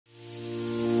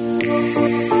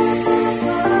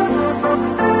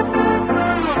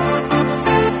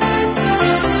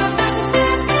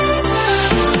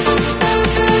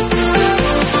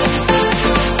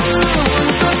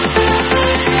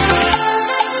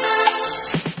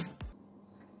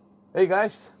Hey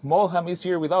guys, Molham is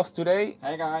here with us today.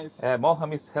 Hey guys.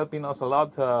 Molham is helping us a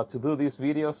lot to do this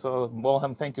video, so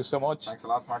Molham, thank you so much. Thanks a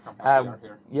lot, Mark. I'm happy you're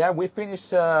here. Yeah, we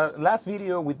finished last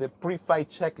video with the pre-flight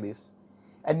checklist,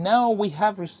 and now we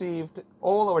have received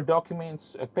all our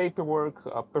documents, paperwork,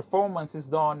 performance is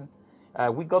done,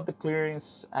 we got the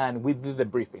clearance, and we did the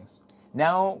briefings.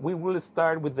 Now we will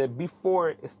start with the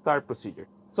before start procedure.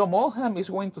 So Molham is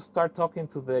going to start talking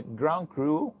to the ground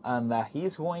crew, and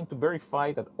he's going to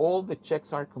verify that all the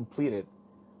checks are completed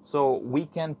so we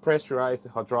can pressurize the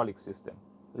hydraulic system.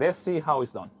 Let's see how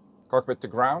it's done. Cockpit to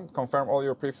ground, confirm all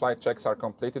your pre-flight checks are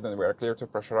completed and we are clear to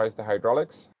pressurize the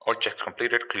hydraulics. All checks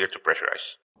completed, clear to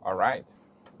pressurize. All right.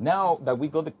 Now that we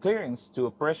got the clearance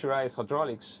to pressurize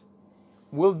hydraulics,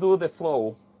 we'll do the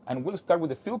flow, and we'll start with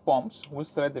the fuel pumps. We'll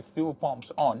set the fuel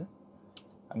pumps on,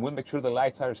 and we'll make sure the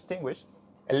lights are extinguished.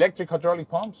 Electric hydraulic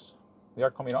pumps, they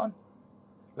are coming on.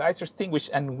 Lights are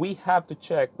extinguished, and we have to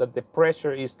check that the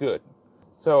pressure is good.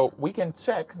 So we can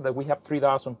check that we have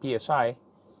 3,000 psi,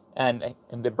 and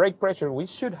in the brake pressure, we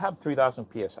should have 3,000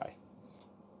 psi.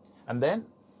 And then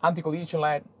anti-collision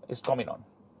light is coming on.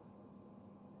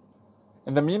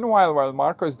 In the meanwhile, while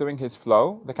Marco is doing his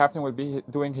flow, the captain will be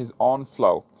doing his on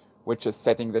flow, which is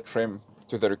setting the trim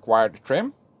to the required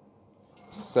trim,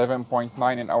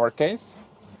 7.9 in our case.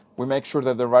 We make sure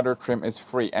that the rudder trim is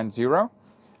free and 0,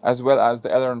 as well as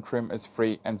the aileron trim is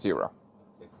free and 0.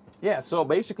 Yeah, so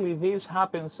basically this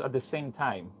happens at the same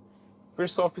time.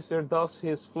 First officer does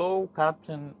his flow,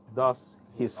 captain does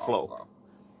his flow.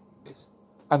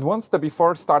 And once the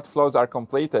before start flows are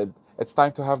completed, it's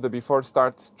time to have the before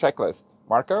start checklist.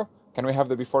 Marco, can we have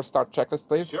the before start checklist,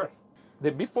 please? Sure.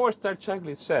 The before start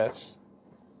checklist says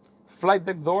flight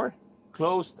deck door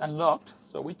closed and locked.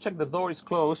 So we check the door is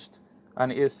closed and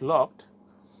is locked.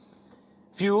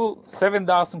 Fuel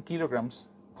 7,000 kilograms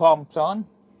pumped on.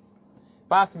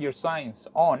 Passenger signs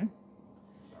on.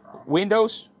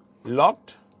 Windows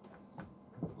locked.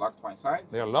 Locked my side.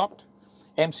 They are locked.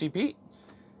 MCP.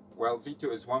 Well,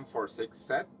 V2 is 146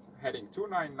 set, heading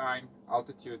 299,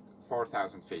 altitude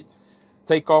 4,000 feet.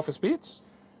 Takeoff speeds.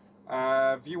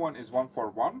 V1 is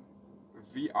 141,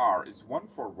 VR is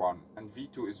 141, and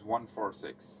V2 is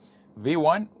 146.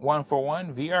 V1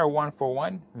 141, VR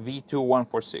 141, V2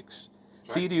 146.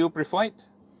 Right. CDU pre-flight.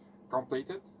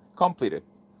 Completed. Completed.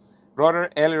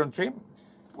 Rudder aileron trim.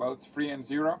 Well, it's free and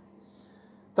 0.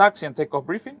 Taxi and takeoff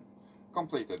briefing.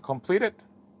 Completed. Completed.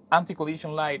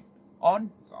 Anti-collision light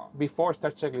on. Before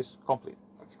start checklist complete.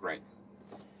 That's great.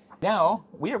 Now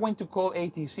we are going to call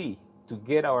ATC to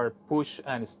get our push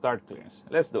and start clearance.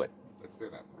 Let's do it. Let's do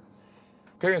that.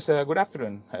 Clearance, good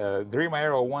afternoon. Dream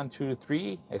Aero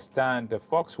 123, stand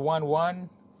Fox 11,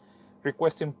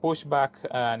 requesting pushback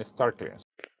and start clearance.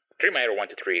 Dream Aero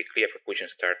 123, clear for push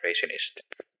and start facing east.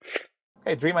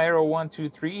 Okay, Dream Aero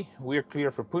 123, we're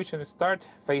clear for push and start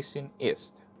facing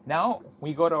east. Now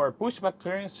we got our pushback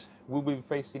clearance. We'll be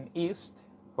facing east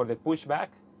for the pushback.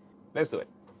 Let's do it.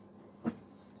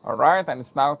 All right, and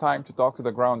it's now time to talk to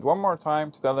the ground one more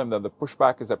time to tell them that the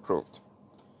pushback is approved.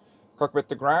 Cockpit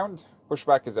to ground,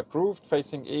 pushback is approved,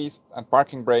 facing east, and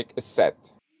parking brake is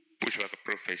set. Pushback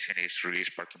approved, facing east, release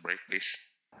parking brake, please.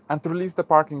 And to release the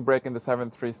parking brake in the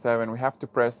 737, we have to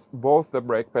press both the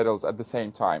brake pedals at the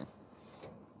same time.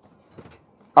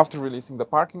 After releasing the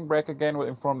parking brake again, we'll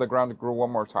inform the ground crew one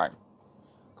more time.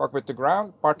 Cockpit to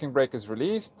ground, parking brake is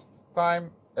released, time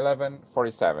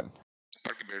 11:47.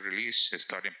 Parking brake release,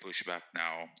 starting pushback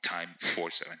now, time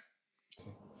 47.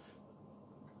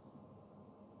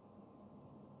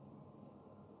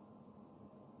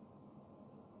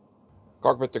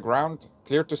 Cockpit to ground,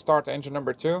 clear to start engine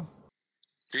number 2.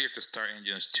 Clear to start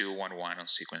engines 211 on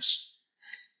sequence.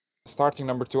 Starting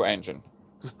number 2 engine.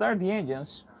 To start the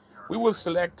engines, we will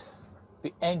select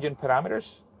the engine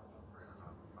parameters.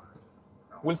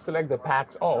 We'll select the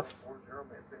packs off.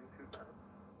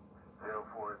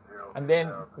 And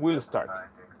then we'll start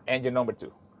engine number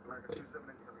 2. Please.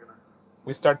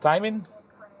 We start timing.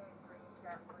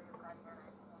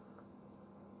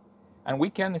 And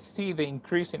we can see the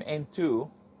increase in N2.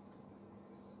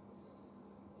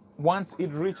 Once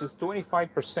it reaches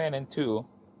 25% N2,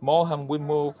 Molham will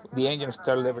move the engine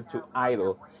start lever to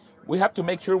idle. We have to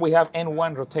make sure we have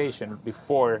N1 rotation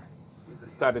before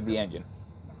starting the engine.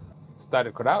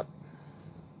 Started cut out.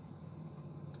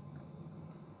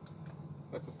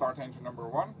 Let's start engine number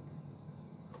 1.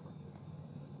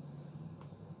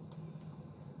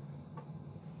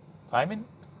 Timing.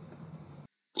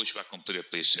 Pushback completed,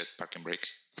 please set parking brake.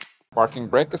 Parking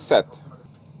brake is set.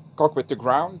 Cockpit to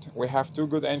ground, we have 2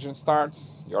 good engine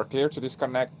starts. You are clear to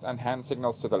disconnect and hand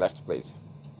signals to the left, please.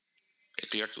 Okay,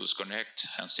 clear to disconnect,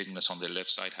 and signals on the left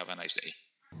side. Have a nice day.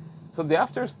 So the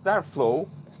after start flow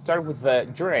start with the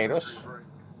generators.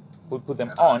 We'll put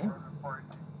them on.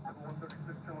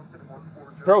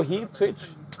 Pro heat switch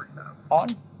on.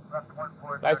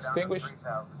 Lights extinguished.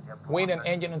 Wind and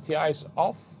engine NTIs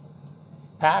off.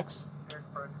 Packs.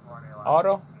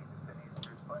 Auto.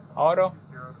 Auto.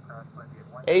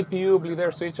 APU bleed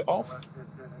air switch off.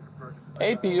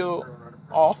 APU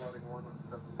off.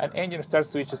 And engine start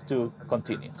switches to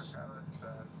continuous.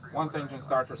 Once engine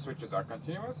starter switches are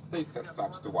continuous, please set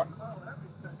flaps to 1.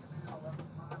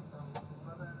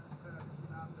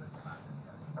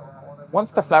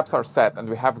 Once the flaps are set and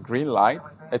we have green light,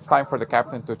 it's time for the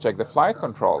captain to check the flight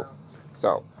control.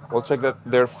 So we'll check that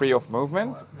they're free of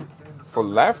movement, full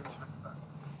left,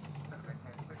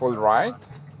 full right,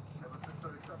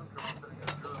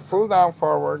 full down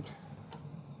forward,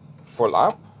 full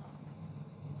up,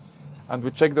 and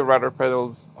we check the rudder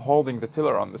pedals holding the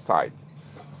tiller on the side.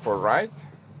 Full right,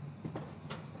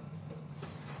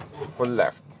 full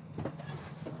left.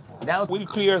 Now we'll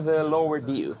clear the lower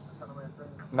DU.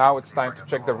 Now it's time to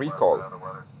check the recall.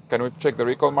 Can we check the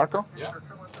recall, Marco? Yeah.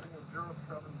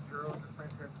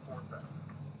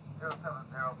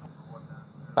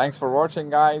 Thanks for watching,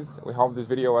 guys. We hope this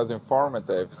video was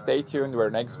informative. Stay tuned,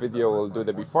 where next video will do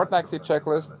the before taxi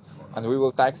checklist, and we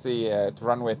will taxi to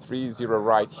runway 30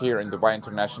 right here in Dubai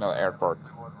International Airport.